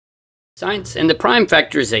Science and the prime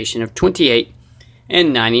factorization of 28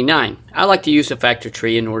 and 99. I like to use a factor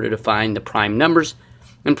tree in order to find the prime numbers,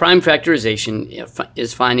 and prime factorization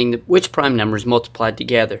is finding which prime numbers multiplied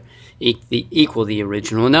together equal the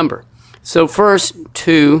original number. So first,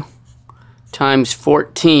 2 times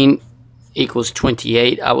 14 equals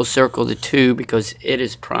 28. I will circle the 2 because it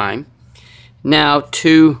is prime. Now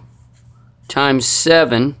 2 times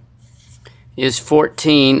 7 is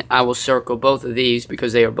 14. I will circle both of these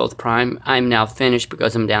because they are both prime. I'm now finished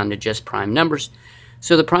because I'm down to just prime numbers.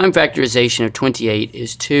 So the prime factorization of 28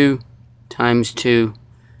 is 2 times 2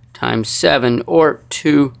 times 7, or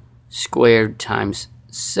 2 squared times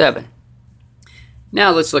 7.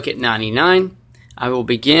 Now let's look at 99. I will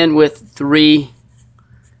begin with 3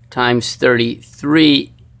 times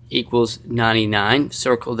 33 equals 99.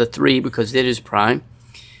 Circle the 3 because it is prime.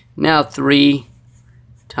 Now 3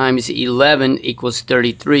 times 11 equals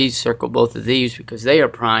 33. Circle both of these because they are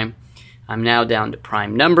prime. I'm now down to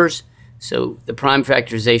prime numbers. So the prime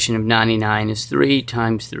factorization of 99 is 3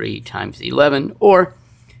 times 11, or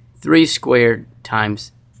 3 squared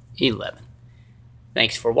times 11.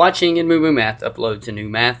 Thanks for watching, and MooMooMath uploads a new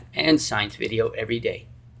math and science video every day.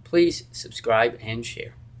 Please subscribe and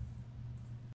share.